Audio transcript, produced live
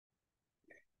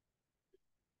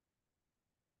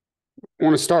I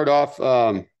want to start off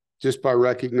just by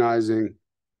recognizing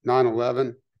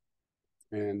 9/11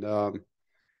 and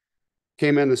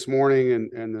came in this morning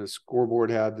and the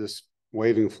scoreboard had this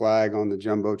waving flag on the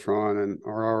Jumbotron, and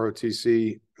our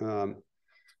ROTC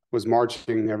was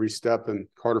marching every step in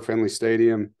Carter Finley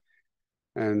Stadium.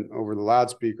 And over the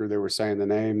loudspeaker, they were saying the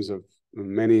names of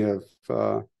many of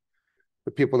the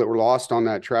people that were lost on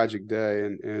that tragic day,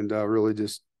 and really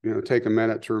just take a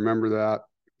minute to remember that.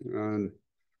 And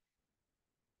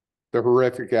the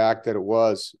horrific act that it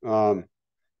was. And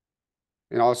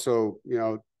also,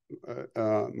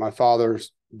 my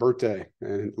father's birthday,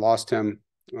 and lost him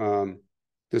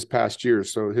this past year.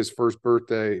 So his first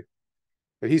birthday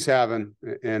that he's having,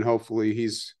 and hopefully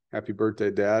he's happy birthday,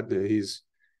 Dad. He's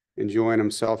enjoying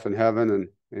himself in heaven, and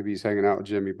maybe he's hanging out with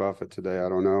Jimmy Buffett today. I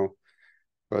don't know.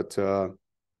 But,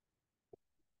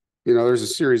 there's a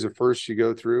series of firsts you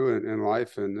go through in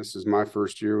life, and this is my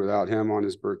first year without him on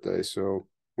his birthday. So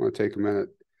I want to take a minute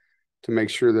to make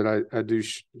sure that I do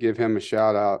give him a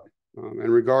shout out.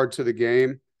 In regard to the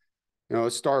game,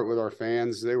 let's start with our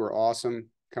fans. They were awesome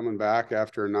coming back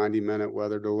after a 90-minute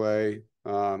weather delay.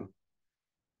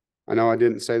 I know I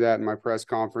didn't say that in my press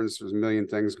conference. There's a million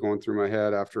things going through my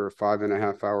head after a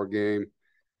 5.5-hour game.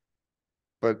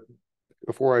 But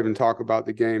before I even talk about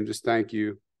the game, just thank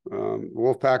you.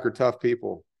 Wolfpack are tough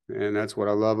people, and that's what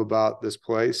I love about this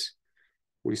place.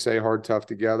 We say hard, tough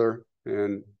together,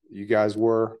 and you guys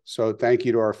were. So thank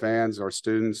you to our fans, our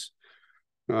students,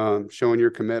 showing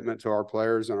your commitment to our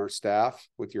players and our staff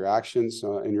with your actions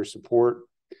and your support.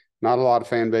 Not a lot of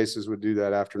fan bases would do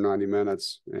that after 90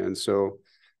 minutes. And so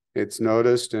it's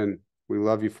noticed, and we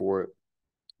love you for it.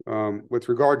 With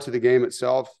regard to the game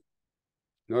itself,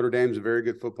 Notre Dame's a very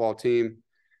good football team.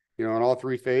 In all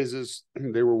three phases,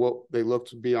 they were what they looked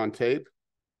to be on tape.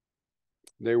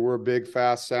 They were a big,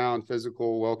 fast, sound,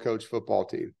 physical, well-coached football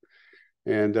team.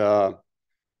 And,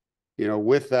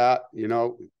 with that,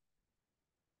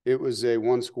 it was a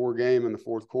one-score game in the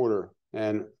fourth quarter,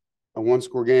 and a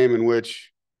one-score game in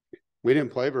which we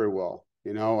didn't play very well.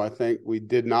 I think we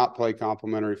did not play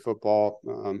complementary football.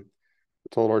 I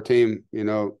told our team,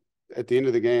 at the end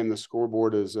of the game, the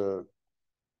scoreboard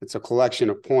it's a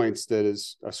collection of points that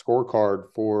is a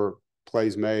scorecard for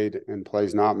plays made and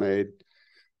plays not made.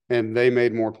 And they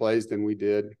made more plays than we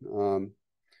did.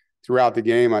 Throughout the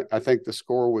game, I think the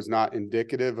score was not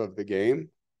indicative of the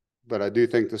game, but I do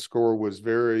think the score was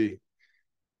very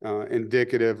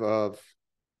indicative of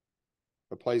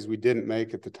the plays we didn't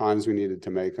make at the times we needed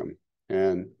to make them.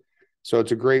 And so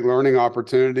it's a great learning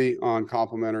opportunity on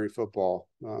complementary football.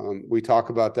 We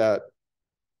talk about that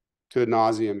to ad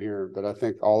nauseum here, but I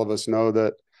think all of us know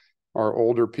that our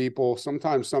older people,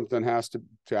 sometimes something has to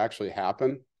actually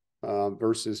happen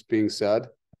versus being said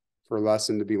for a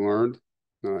lesson to be learned.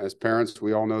 As parents,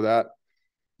 we all know that.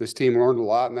 This team learned a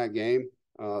lot in that game.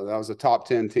 That was a top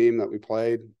 10 team that we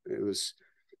played. It was,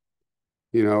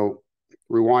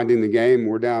 rewinding the game,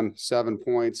 we're down 7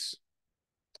 points.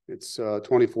 It's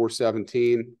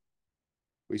 24-17.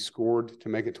 We scored to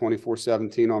make it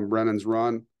 24-17 on Brennan's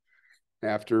run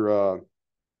after a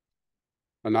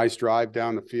nice drive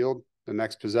down the field. The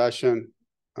next possession,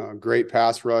 great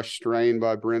pass rush strain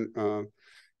by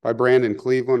Brandon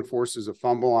Cleveland, forces a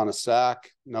fumble on a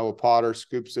sack. Noah Potter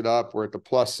scoops it up. We're at the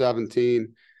plus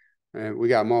 17, and we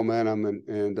got momentum,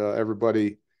 and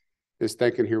everybody is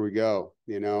thinking, here we go,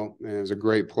 and it was a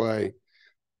great play.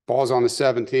 Ball's on the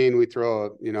 17. We throw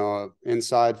a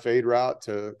inside fade route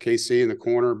to KC in the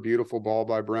corner. Beautiful ball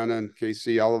by Brennan.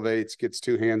 KC elevates, gets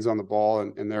two hands on the ball,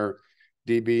 and their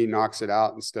DB knocks it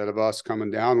out instead of us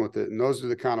coming down with it. And those are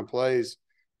the kind of plays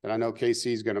that I know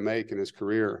KC is going to make in his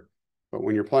career. But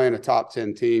when you're playing a top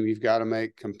 10 team, you've got to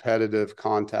make competitive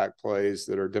contact plays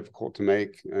that are difficult to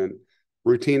make, and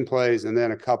routine plays, and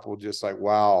then a couple just like,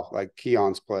 wow, like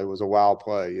Keon's play was a wow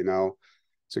play.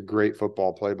 It's a great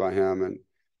football play by him. And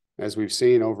as we've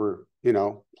seen over,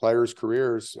 players'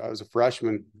 careers, I was a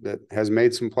freshman that has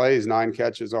made some plays, 9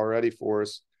 catches already for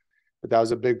us. But that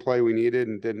was a big play we needed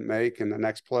and didn't make. And the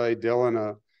next play, Dylan,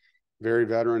 a very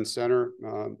veteran center,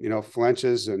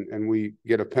 flinches, and we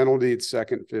get a penalty. It's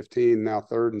 2nd 15, now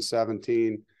 3rd and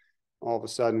 17. All of a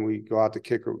sudden, we go out to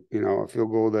kick a field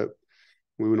goal that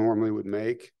we normally would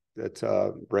make. That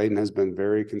Braden has been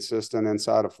very consistent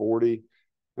inside of 40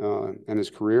 in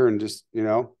his career, and just,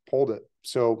 pulled it.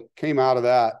 So came out of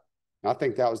that. I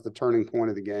think that was the turning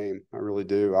point of the game. I really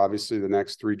do. Obviously, the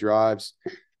next 3 drives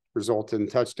resulted in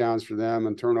touchdowns for them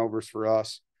and turnovers for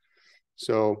us.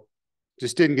 So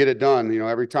just didn't get it done.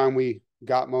 Every time we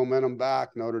got momentum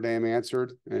back, Notre Dame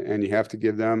answered, and you have to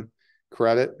give them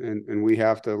credit, and we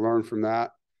have to learn from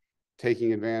that,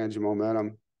 taking advantage of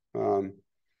momentum.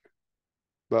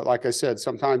 But like I said,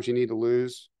 sometimes you need to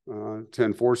lose to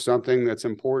enforce something that's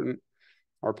important.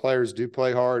 Our players do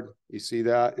play hard. You see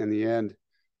that in the end.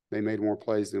 They made more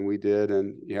plays than we did,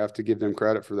 and you have to give them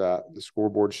credit for that. The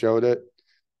scoreboard showed it,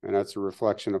 and that's a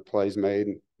reflection of plays made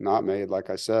and not made, like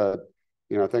I said.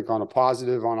 I think on a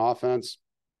positive on offense,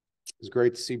 it's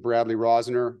great to see Bradley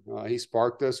Rosner. He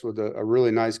sparked us with a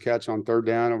really nice catch on third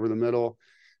down over the middle,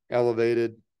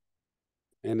 elevated,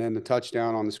 and then the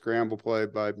touchdown on the scramble play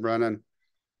by Brennan.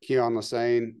 Keon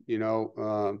Lassane,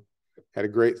 had a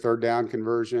great third down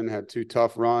conversion, had 2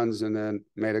 tough runs, and then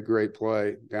made a great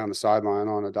play down the sideline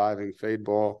on a diving fade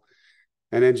ball.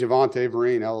 And then Javonte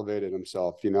Vereen elevated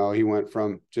himself. He went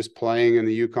from just playing in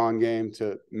the UConn game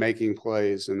to making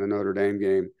plays in the Notre Dame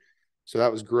game. So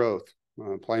that was growth,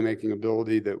 playmaking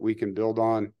ability that we can build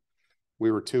on.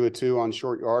 We were 2 of 2 on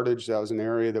short yardage. That was an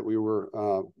area that we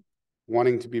were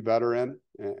wanting to be better in,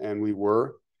 and we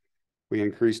were. We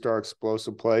increased our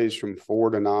explosive plays from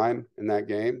 4 to 9 in that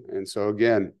game. And so,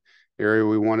 again, area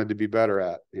we wanted to be better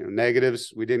at.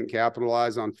 Negatives, we didn't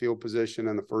capitalize on field position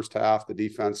in the first half. The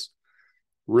defense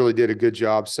really did a good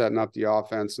job setting up the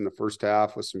offense in the first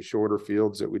half with some shorter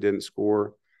fields that we didn't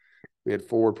score. We had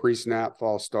 4 pre-snap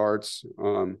false starts,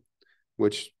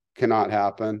 which cannot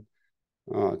happen.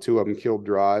 2 of them killed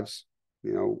drives.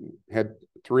 Had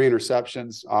 3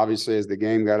 interceptions. Obviously, as the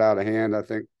game got out of hand, I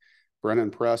think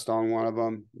Brennan pressed on one of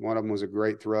them. One of them was a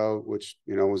great throw, which,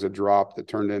 was a drop that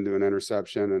turned into an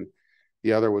interception. And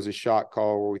the other was a shot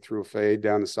call where we threw a fade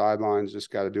down the sidelines. Just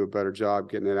got to do a better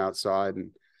job getting it outside.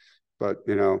 But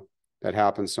that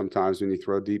happens sometimes when you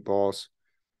throw deep balls.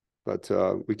 But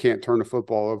we can't turn the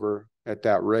football over at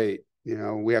that rate.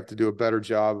 We have to do a better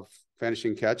job of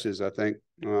finishing catches. I think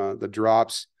the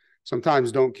drops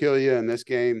sometimes don't kill you. In this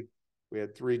game, we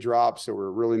had 3 drops that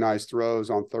were really nice throws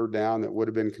on third down that would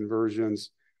have been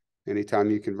conversions.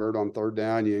 Anytime you convert on third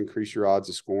down, you increase your odds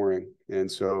of scoring. And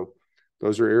so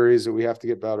those are areas that we have to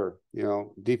get better.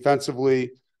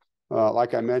 Defensively,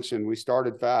 like I mentioned, we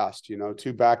started fast.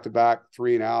 2 back-to-back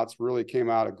 3-and-outs, really came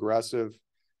out aggressive.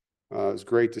 It was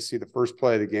great to see the first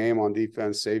play of the game on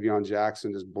defense. Savion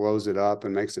Jackson just blows it up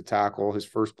and makes a tackle. His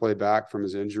first play back from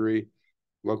his injury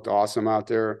looked awesome out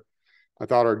there. I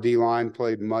thought our D-line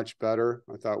played much better.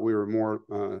 I thought we were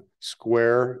more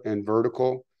square and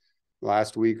vertical.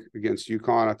 Last week against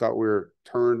UConn, I thought we were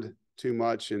turned too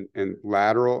much and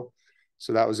lateral.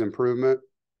 So that was improvement.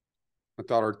 I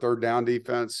thought our third down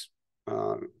defense,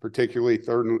 particularly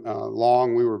third and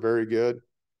long, we were very good.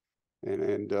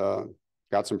 And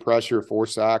got some pressure, 4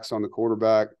 sacks on the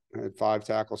quarterback, had 5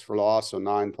 tackles for loss, so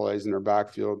 9 plays in their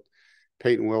backfield.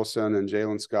 Peyton Wilson and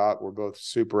Jalen Scott were both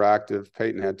super active.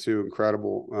 Peyton had 2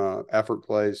 incredible effort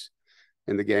plays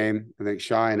in the game. I think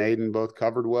Shy and Aiden both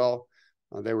covered well.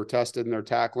 They were tested in their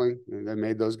tackling, and they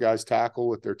made those guys tackle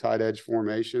with their tight edge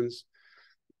formations.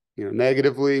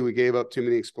 Negatively, we gave up too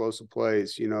many explosive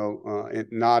plays,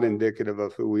 not indicative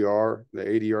of who we are. The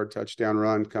 80-yard touchdown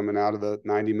run coming out of the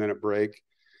 90-minute break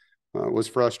was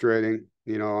frustrating.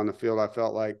 On the field, I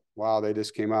felt like, wow, they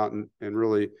just came out and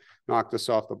really knocked us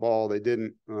off the ball. They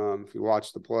didn't. If you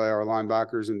watch the play, our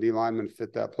linebackers and D linemen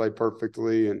fit that play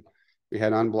perfectly. And we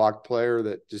had an unblocked player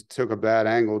that just took a bad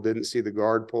angle, didn't see the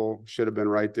guard pull, should have been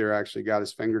right there, actually got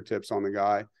his fingertips on the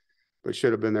guy, but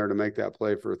should have been there to make that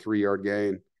play for a 3-yard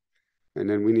gain. And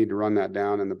then we need to run that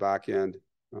down in the back end.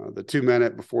 The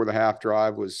 2-minute before the half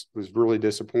drive was really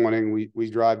disappointing. We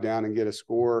drive down and get a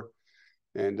score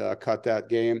and cut that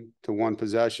game to 1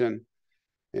 possession.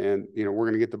 And, we're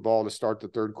going to get the ball to start the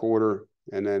third quarter.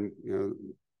 And then,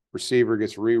 receiver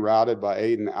gets rerouted by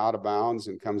Aiden out of bounds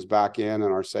and comes back in,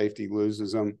 and our safety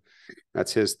loses him.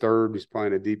 That's his third. He's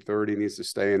playing a deep third. He needs to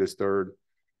stay in his third.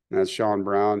 And that's Sean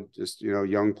Brown, just,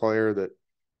 young player that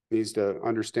needs to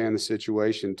understand the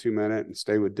situation 2-minute and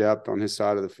stay with depth on his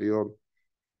side of the field.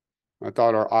 I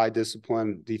thought our eye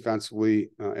discipline defensively,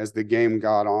 as the game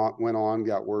went on,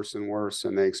 got worse and worse,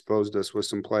 and they exposed us with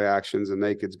some play actions and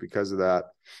nakeds because of that.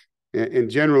 And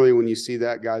generally, when you see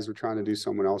that, guys are trying to do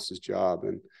someone else's job.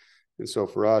 And so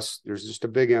for us, there's just a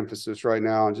big emphasis right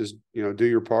now on just, do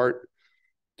your part,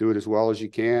 do it as well as you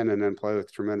can, and then play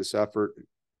with tremendous effort,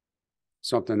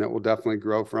 something that we'll definitely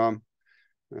grow from.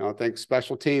 I think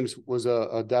special teams was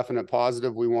a definite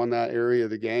positive. We won that area of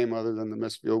the game other than the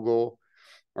missed field goal.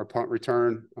 Our punt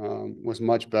return was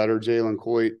much better. Jalen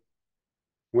Coit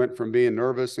went from being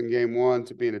nervous in game 1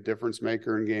 to being a difference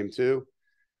maker in game 2,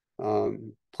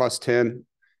 plus 10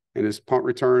 in his punt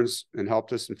returns, and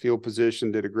helped us in field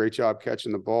position, did a great job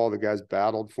catching the ball. The guys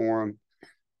battled for him.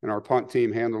 And our punt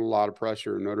team handled a lot of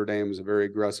pressure. Notre Dame was a very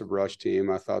aggressive rush team.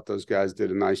 I thought those guys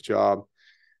did a nice job.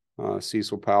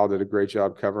 Cecil Powell did a great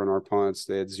job covering our punts.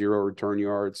 They had 0 return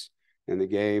yards in the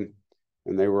game,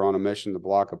 and they were on a mission to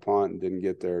block a punt and didn't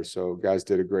get there. So guys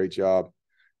did a great job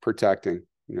protecting.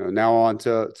 Now on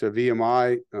to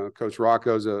VMI. Coach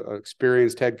Rocco's an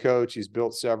experienced head coach. He's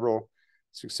built several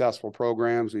successful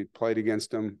programs. We played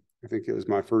against him. I think it was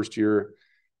my first year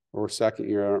or second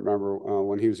year. I don't remember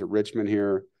when he was at Richmond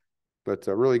here, but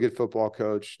a really good football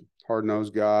coach,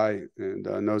 hard-nosed guy, and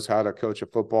knows how to coach a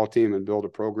football team and build a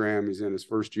program. He's in his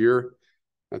first year.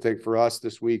 I think for us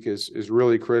this week is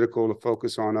really critical to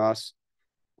focus on us.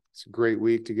 It's a great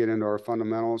week to get into our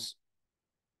fundamentals.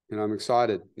 And I'm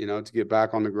excited, to get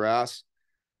back on the grass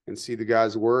and see the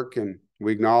guys work. And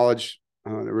we acknowledge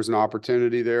there was an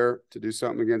opportunity there to do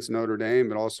something against Notre Dame,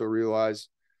 but also realize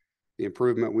the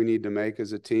improvement we need to make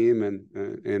as a team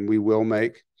and we will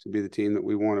make to be the team that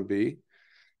we want to be.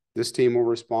 This team will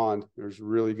respond. There's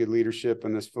really good leadership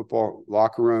in this football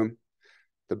locker room.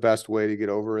 The best way to get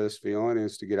over this feeling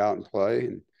is to get out and play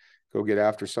and go get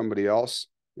after somebody else.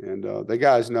 And the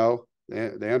guys know,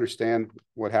 they understand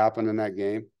what happened in that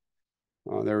game.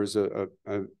 There was a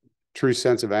true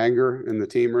sense of anger in the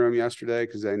team room yesterday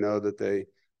because they know that they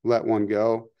let one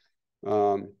go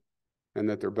and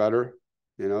that they're better,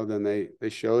 than they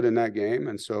showed in that game.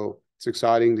 And so it's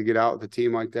exciting to get out with a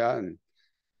team like that and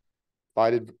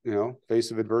fight, face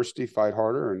of adversity, fight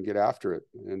harder and get after it.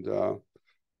 And,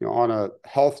 on a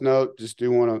health note, just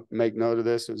do want to make note of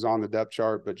this. It was on the depth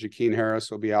chart, but Jakeem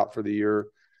Harris will be out for the year.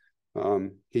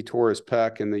 He tore his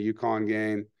pec in the UConn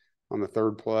game on the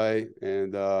 3rd play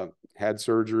and had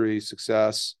surgery,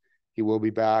 success. He will be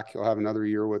back. He'll have another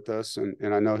year with us, and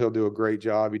I know he'll do a great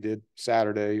job. He did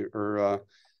Saturday.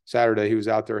 He was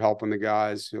out there helping the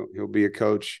guys. He'll be a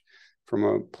coach from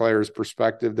a player's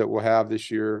perspective that we'll have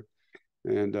this year,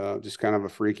 and just kind of a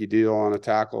freaky deal on a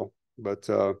tackle. But,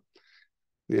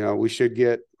 we should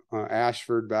get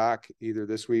Ashford back either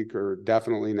this week or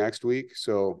definitely next week.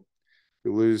 So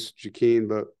we lose Jakeem,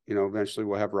 but, eventually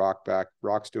we'll have Rock back.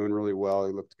 Rock's doing really well.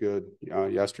 He looked good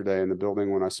yesterday in the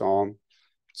building when I saw him.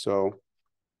 So,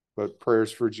 but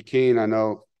prayers for Jakeem. I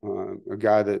know a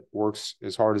guy that works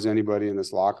as hard as anybody in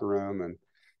this locker room and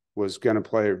was going to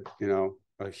play,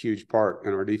 a huge part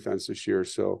in our defense this year.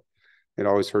 So it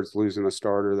always hurts losing a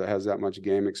starter that has that much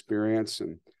game experience.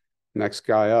 And next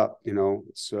guy up,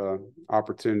 it's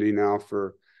opportunity now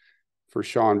for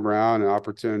Sean Brown, an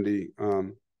opportunity,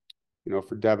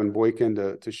 for Devin Boykin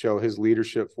to show his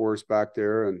leadership for us back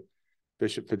there, and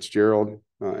Bishop Fitzgerald,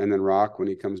 and then Rock when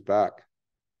he comes back.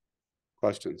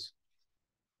 Questions?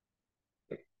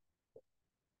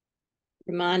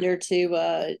 Reminder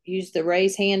to use the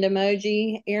raise hand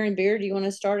emoji. Aaron Beard, do you want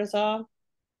to start us off?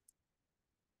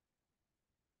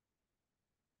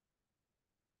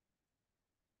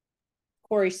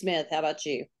 Corey Smith, how about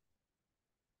you?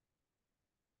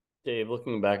 Dave,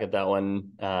 looking back at that one,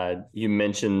 you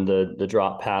mentioned the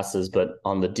drop passes, but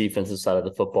on the defensive side of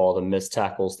the football, the missed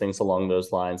tackles, things along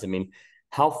those lines. I mean,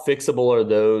 how fixable are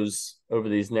those over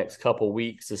these next couple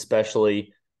weeks,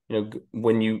 especially,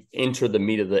 when you enter the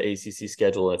meat of the ACC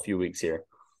schedule in a few weeks here?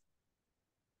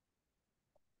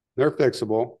 They're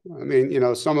fixable. I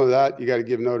mean, some of that you got to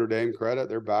give Notre Dame credit.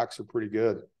 Their backs are pretty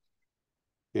good.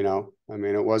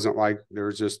 It wasn't like there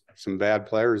was just some bad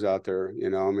players out there,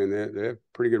 they have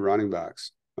pretty good running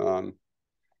backs.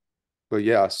 But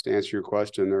yes, to answer your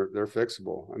question, they're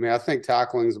fixable. I think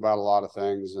tackling is about a lot of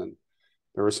things, and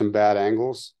there were some bad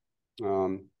angles.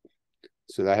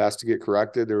 So that has to get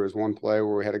corrected. There was one play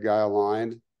where we had a guy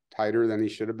aligned tighter than he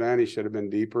should have been. He should have been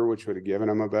deeper, which would have given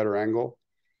him a better angle.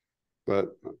 But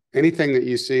anything that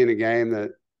you see in a game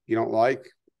that you don't like,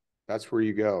 that's where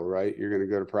you go, right? You're going to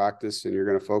go to practice and you're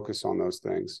going to focus on those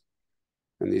things.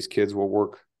 And these kids will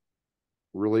work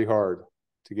really hard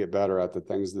to get better at the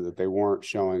things that they weren't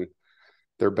showing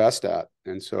their best at.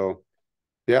 And so,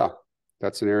 yeah,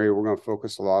 that's an area we're going to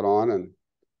focus a lot on. And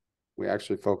we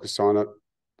actually focused on it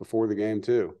before the game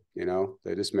too.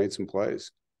 They just made some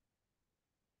plays.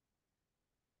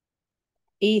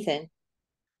 Ethan.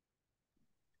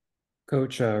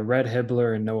 Coach, Red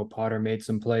Hibbler and Noah Potter made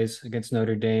some plays against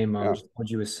Notre Dame. How would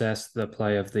you assess the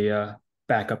play of the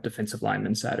backup defensive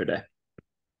lineman Saturday?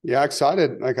 Yeah,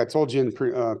 excited. Like I told you in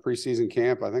preseason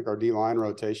camp, I think our D-line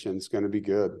rotation is going to be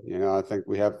good. I think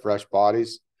we have fresh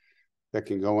bodies that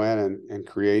can go in and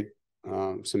create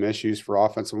some issues for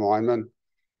offensive linemen.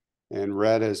 And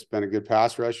Red has been a good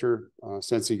pass rusher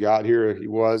since he got here. He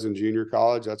was in junior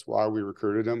college. That's why we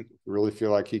recruited him. We really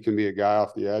feel like he can be a guy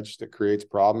off the edge that creates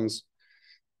problems.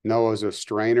 Noah's a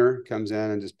strainer, comes in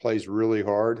and just plays really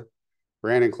hard.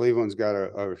 Brandon Cleveland's got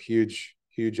a huge,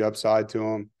 huge upside to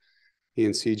him. he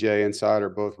and CJ inside are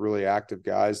both really active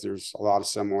guys. There's a lot of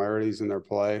similarities in their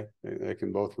play. They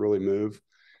can both really move.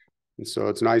 And so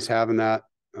it's nice having that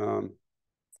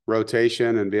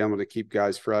rotation and being able to keep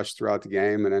guys fresh throughout the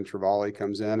game. And then Travali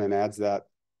comes in and adds that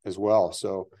as well.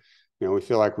 So, we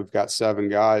feel like we've got 7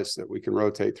 guys that we can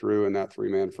rotate through in that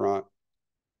 3-man front.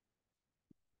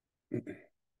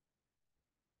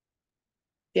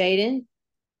 Jaden?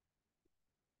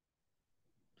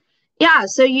 Yeah,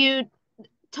 so you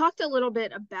talked a little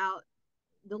bit about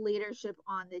the leadership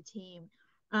on the team.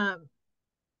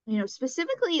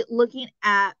 Specifically looking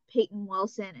at Peyton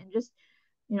Wilson and just,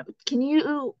 can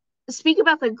you speak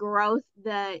about the growth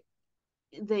that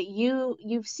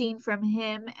you've seen from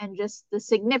him and just the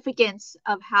significance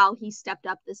of how he stepped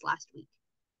up this last week?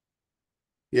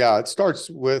 Yeah, it starts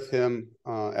with him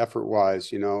effort-wise.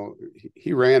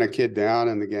 He ran a kid down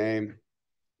in the game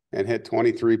and hit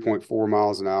 23.4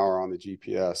 miles an hour on the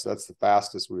GPS. That's the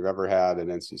fastest we've ever had at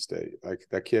NC State. Like,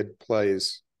 that kid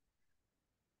plays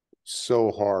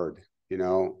so hard,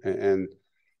 and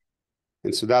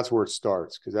so that's where it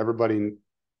starts, because everybody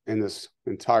in this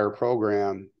entire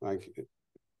program, like,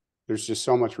 there's just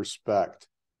so much respect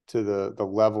to the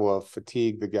level of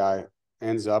fatigue the guy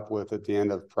ends up with at the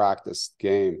end of practice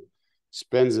game,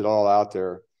 spins it all out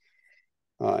there.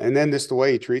 And then just the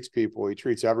way he treats people, he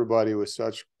treats everybody with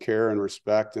such care and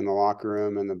respect in the locker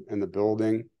room and in the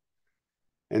building.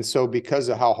 And so because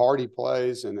of how hard he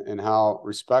plays and how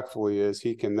respectful he is,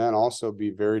 he can then also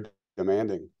be very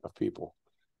demanding of people.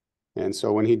 And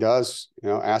so when he does,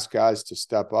 ask guys to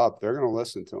step up, they're going to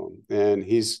listen to him. And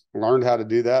he's learned how to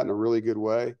do that in a really good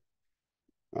way.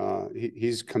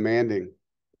 He's commanding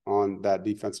on that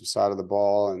defensive side of the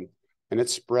ball, and it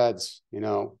spreads.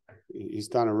 He's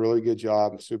done a really good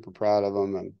job. I'm super proud of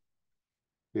him, and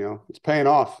it's paying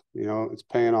off. It's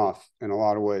paying off in a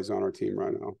lot of ways on our team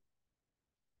right now.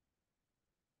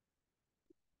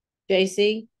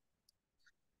 JC? I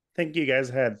think you guys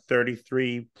had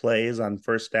 33 plays on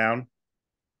first down,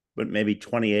 but maybe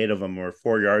 28 of them were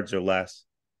 4 yards or less.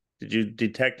 Did you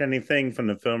detect anything from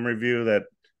the film review that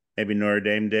maybe Notre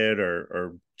Dame did,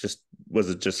 or just was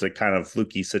it just a kind of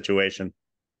fluky situation?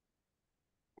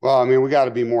 Well, I mean, we got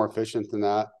to be more efficient than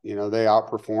that. They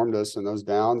outperformed us in those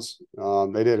downs.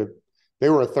 They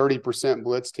were a 30%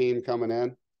 blitz team coming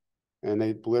in, and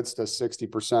they blitzed us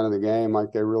 60% of the game.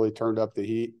 Like, they really turned up the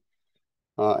heat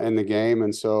in the game.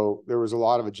 And so there was a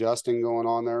lot of adjusting going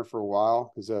on there for a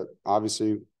while, because that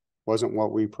obviously wasn't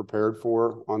what we prepared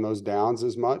for on those downs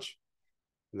as much.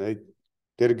 And they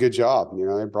did a good job.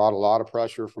 They brought a lot of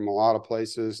pressure from a lot of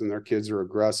places, and their kids are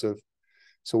aggressive.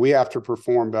 So we have to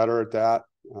perform better at that.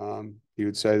 You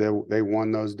would say they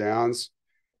won those downs.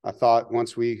 I thought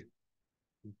once we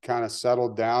kind of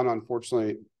settled down,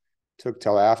 unfortunately, it took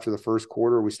till after the first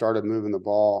quarter, we started moving the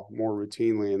ball more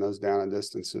routinely in those down and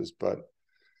distances. But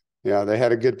yeah, they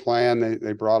had a good plan.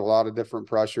 They brought a lot of different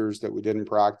pressures that we didn't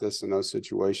practice in those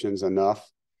situations enough.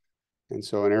 And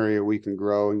so an area we can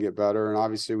grow and get better. And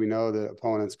obviously we know that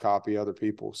opponents copy other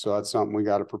people. So that's something we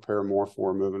got to prepare more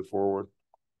for moving forward.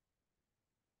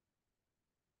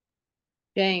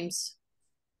 James?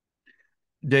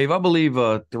 Dave, I believe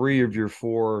 3 of your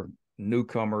 4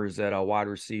 newcomers at a wide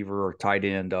receiver or tight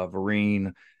end,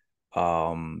 Vereen,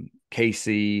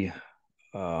 Casey,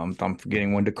 I'm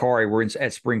forgetting one, Dakari, were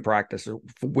at spring practice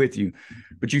with you.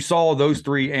 But you saw those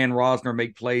 3 and Rosner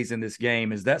make plays in this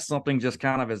game. Is that something just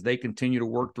kind of as they continue to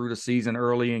work through the season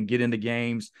early and get into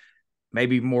games,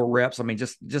 maybe more reps? I mean,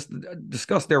 just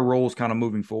discuss their roles kind of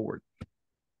moving forward.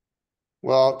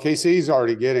 Well, KC's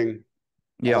already getting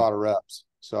a lot of reps.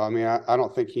 So, I mean, I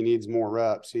don't think he needs more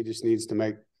reps. He just needs to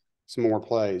make some more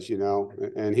plays,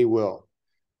 and he will.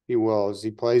 He will. As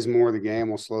he plays more, the game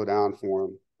will slow down for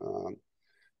him.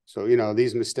 So,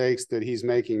 these mistakes that he's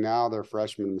making now, they're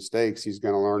freshman mistakes. He's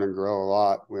going to learn and grow a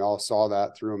lot. We all saw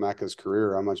that through Emeka's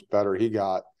career, how much better he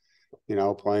got,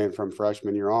 playing from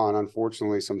freshman year on.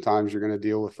 Unfortunately, sometimes you're going to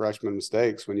deal with freshman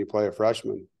mistakes when you play a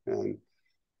freshman. And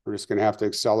we're just going to have to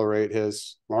accelerate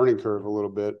his learning curve a little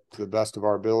bit to the best of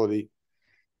our ability.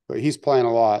 But he's playing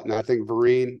a lot. And I think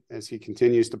Vereen, as he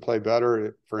continues to play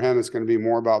better, for him, it's going to be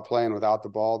more about playing without the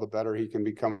ball. The better he can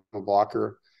become a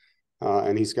blocker.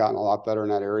 And he's gotten a lot better in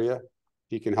that area.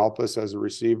 He can help us as a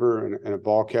receiver and a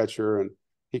ball catcher, and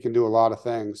he can do a lot of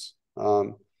things.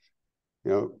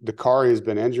 Dakari has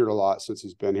been injured a lot since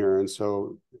he's been here. And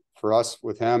so for us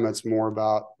with him, it's more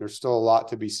about there's still a lot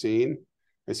to be seen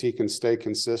as he can stay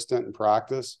consistent in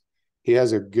practice. He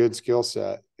has a good skill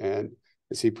set. And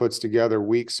as he puts together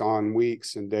weeks on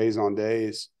weeks and days on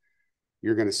days,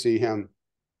 you're going to see him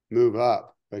move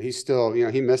up. But he's still,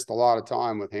 he missed a lot of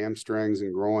time with hamstrings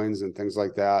and groins and things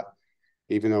like that.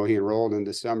 even though he enrolled in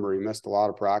December, he missed a lot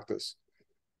of practice.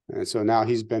 And so now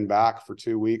he's been back for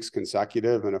 2 weeks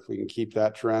consecutive. And if we can keep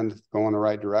that trend going the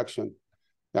right direction,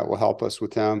 that will help us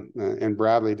with him. And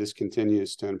Bradley just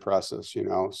continues to impress us,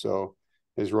 so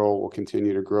his role will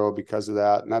continue to grow because of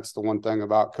that. And that's the one thing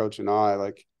about Coach and I,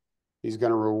 like, he's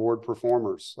going to reward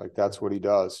performers. Like, that's what he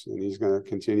does. And he's going to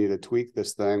continue to tweak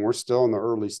this thing. We're still in the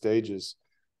early stages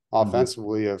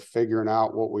offensively of figuring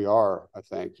out what we are. I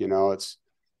think,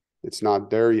 it's not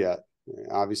there yet.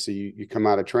 Obviously you come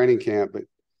out of training camp, but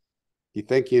you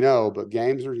think, but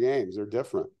games are games. They're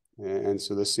different. And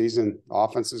so this season,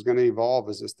 offense is going to evolve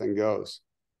as this thing goes.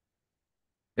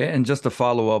 And just to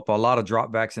follow up, a lot of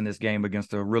dropbacks in this game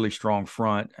against a really strong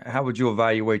front. How would you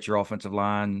evaluate your offensive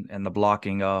line and the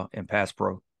blocking in pass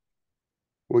pro?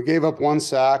 We gave up 1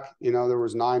 sack. There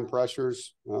was 9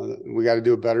 pressures. We got to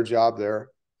do a better job there,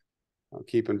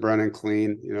 keeping Brennan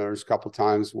clean. There's a couple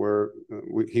times where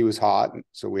he was hot,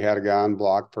 so we had a guy on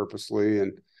block purposely,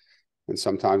 and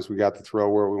sometimes we got the throw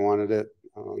where we wanted it.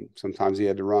 Sometimes he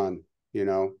had to run.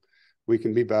 We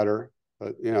can be better,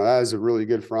 but that is a really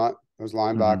good front. Those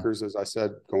linebackers, as I said,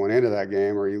 going into that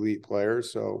game, are elite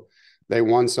players. So they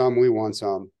won some, we won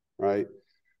some, right?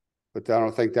 But I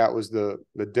don't think that was the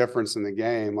difference in the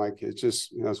game. Like, it's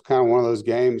just, it's kind of one of those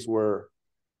games where,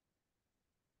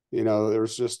 there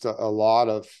was just a lot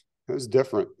of, it was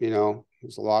different,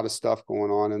 there's a lot of stuff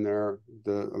going on in there,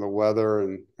 the weather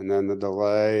and then the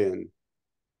delay and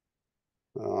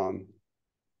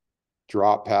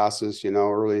drop passes,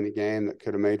 early in the game that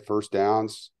could have made first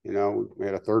downs. We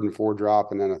had a 3rd and 4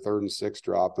 drop and then a 3rd and 6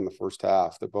 drop in the first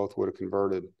half that both would have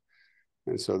converted.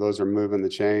 And so those are moving the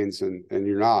chains, and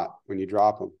you're not when you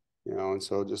drop them, and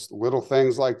so just little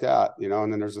things like that,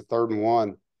 and then there's a 3rd and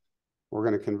 1. We're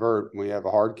going to convert. We have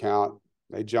a hard count.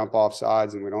 They jump off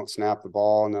sides and we don't snap the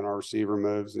ball, and then our receiver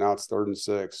moves. Now it's 3rd and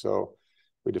 6. So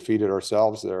we defeated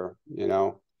ourselves there,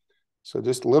 So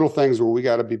just little things where we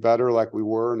got to be better, like we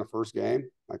were in the first game.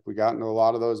 Like, we got into a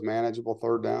lot of those manageable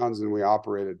 3rd downs and we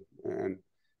operated, and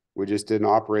we just didn't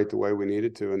operate the way we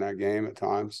needed to in that game at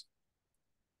times.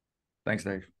 Thanks,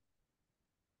 Dave.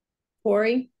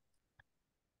 Corey?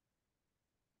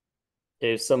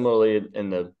 Dave, similarly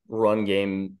in the run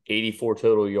game, 84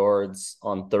 total yards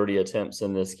on 30 attempts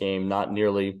in this game, not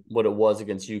nearly what it was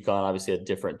against UConn, obviously a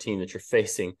different team that you're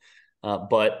facing.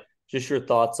 But just your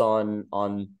thoughts on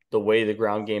the way the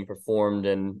ground game performed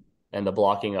and the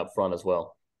blocking up front as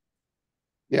well.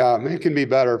 Yeah, it can be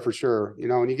better for sure.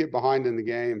 When you get behind in the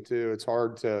game too, it's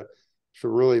hard to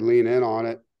really lean in on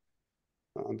it.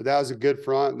 But that was a good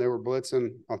front. They were blitzing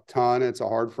a ton. It's a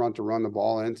hard front to run the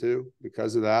ball into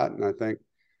because of that. And I think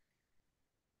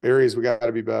areas we got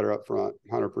to be better up front,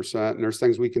 100%. And there's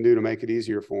things we can do to make it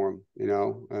easier for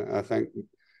them. I think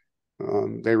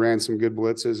they ran some good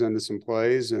blitzes into some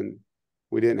plays, and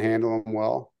we didn't handle them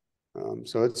well.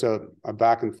 So it's a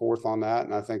back and forth on that.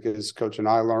 And I think as Coach and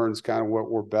I learns kind of what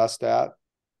we're best at,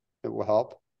 it will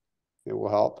help. It will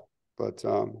help. But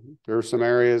there are some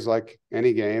areas, like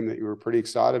any game, that you were pretty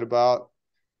excited about,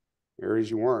 areas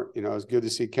you weren't. It was good to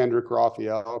see Kendrick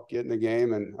Raphael get in the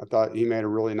game, and I thought he made a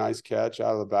really nice catch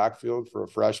out of the backfield for a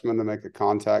freshman to make a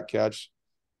contact catch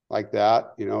like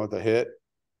that, with a hit.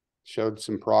 Showed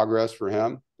some progress for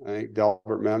him. I think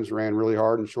Delbert Mims ran really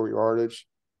hard in short yardage.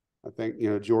 I think,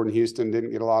 Jordan Houston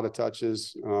didn't get a lot of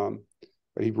touches, but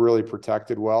he really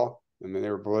protected well. I mean,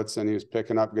 they were blitzing. He was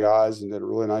picking up guys and did a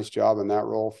really nice job in that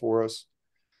role for us.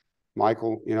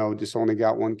 Michael, just only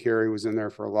got 1 carry, was in there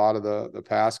for a lot of the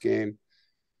pass game.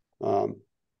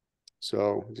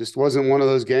 So just wasn't one of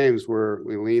those games where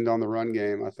we leaned on the run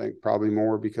game. I think probably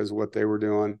more because of what they were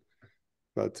doing.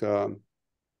 But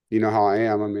you know how I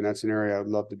am. I mean, that's an area I'd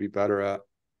love to be better at.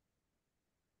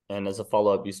 And as a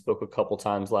follow-up, you spoke a couple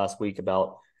times last week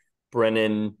about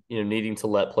Brennan, needing to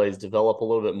let plays develop a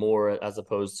little bit more as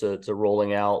opposed to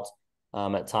rolling out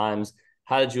at times.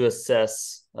 How did you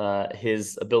assess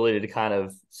his ability to kind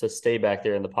of stay back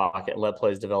there in the pocket and let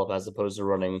plays develop as opposed to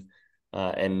running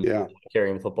and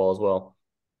carrying the football as well?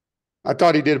 I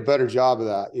thought he did a better job of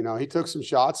that. He took some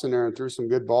shots in there and threw some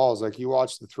good balls. Like, you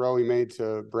watched the throw he made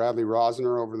to Bradley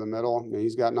Rosner over the middle.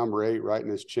 He's got number 8 right in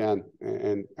his chin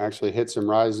and actually hits him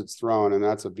right as it's thrown, and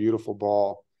that's a beautiful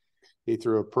ball. He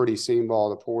threw a pretty seam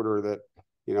ball to Porter that,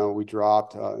 we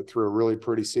dropped, threw a really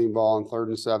pretty seam ball on 3rd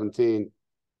and 17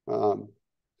 to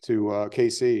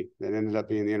KC that ended up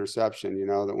being the interception,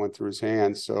 that went through his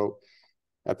hands. So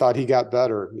I thought he got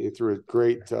better. He threw a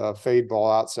great fade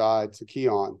ball outside to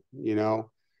Keon,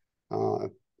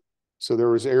 so there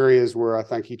was areas where I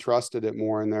think he trusted it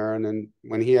more in there. And then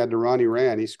when he had to run, he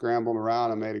ran. He scrambled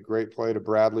around and made a great play to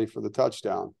Bradley for the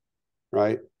touchdown,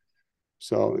 right?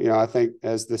 So, I think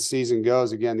as the season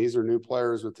goes, again, these are new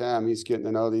players with him. He's getting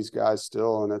to know these guys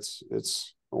still, and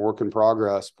it's a work in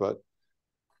progress. But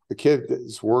the kid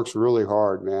works really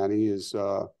hard, man. He's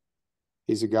a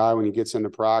guy when he gets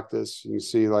into practice, you can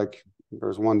see like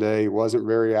there's one day he wasn't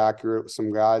very accurate with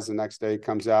some guys. The next day he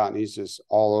comes out and he's just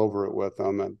all over it with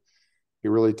them. And he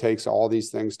really takes all these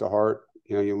things to heart.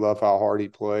 You love how hard he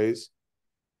plays.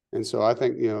 And so I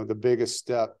think, the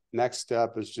biggest next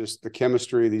step is just the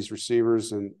chemistry of these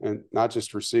receivers and not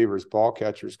just receivers, ball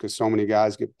catchers, because so many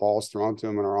guys get balls thrown to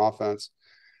him in our offense.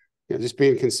 Just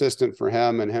being consistent for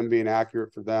him and him being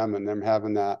accurate for them and them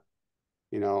having that,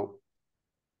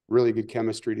 really good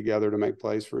chemistry together to make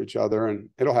plays for each other. And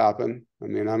it'll happen. I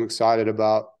mean, I'm excited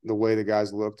about the way the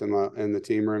guys looked in the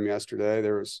team room yesterday.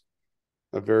 There was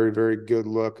a very, very good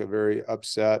look, a very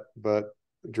upset but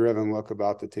driven look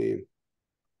about the team.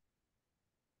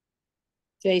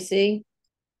 JC?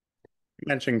 You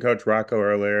mentioned Coach Rocco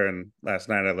earlier, and last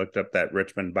night I looked up that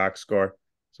Richmond box score.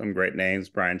 Some great names: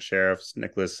 Brian Sheriffs,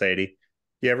 Nicholas Sadie.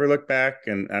 Do you ever look back,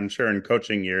 and I'm sure in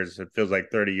coaching years it feels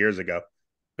like 30 years ago,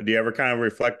 but do you ever kind of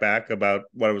reflect back about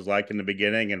what it was like in the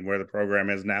beginning and where the program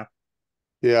is now?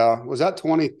 Yeah. Was that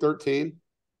 2013?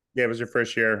 Yeah, it was your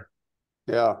first year.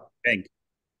 Yeah. I think.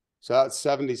 So that's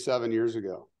 77 years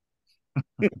ago.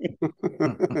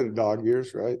 Dog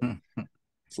years, right?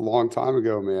 It's a long time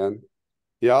ago, man.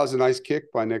 Yeah, it was a nice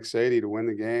kick by Nick Sadie to win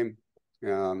the game.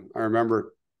 I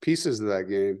remember pieces of that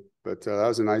game, but that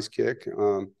was a nice kick.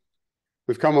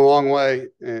 We've come a long way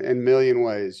in a million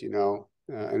ways, in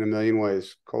a million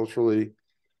ways. Culturally,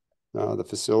 the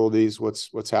facilities,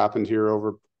 what's happened here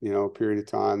over, a period of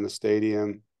time, the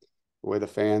stadium, the way the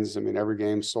fans, every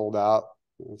game's sold out.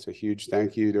 It's a huge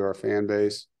thank you to our fan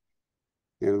base.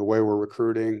 The way we're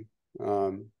recruiting.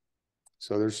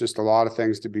 So there's just a lot of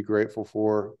things to be grateful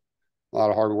for. A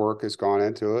lot of hard work has gone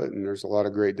into it, and there's a lot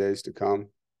of great days to come.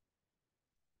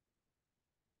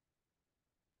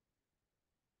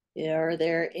 Yeah, are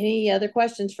there any other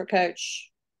questions for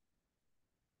Coach?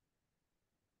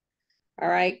 All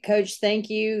right, Coach,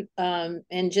 thank you.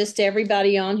 And just to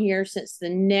everybody on here, since the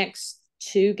next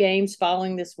 2 games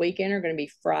following this weekend are going to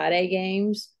be Friday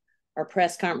games, our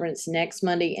press conference next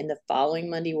Monday and the following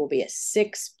Monday will be at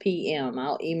 6 p.m.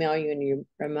 I'll email you and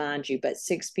remind you, but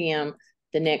 6 p.m.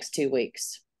 the next 2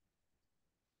 weeks.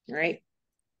 All right.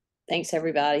 Thanks,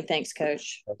 everybody. Thanks,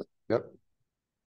 Coach. Yep.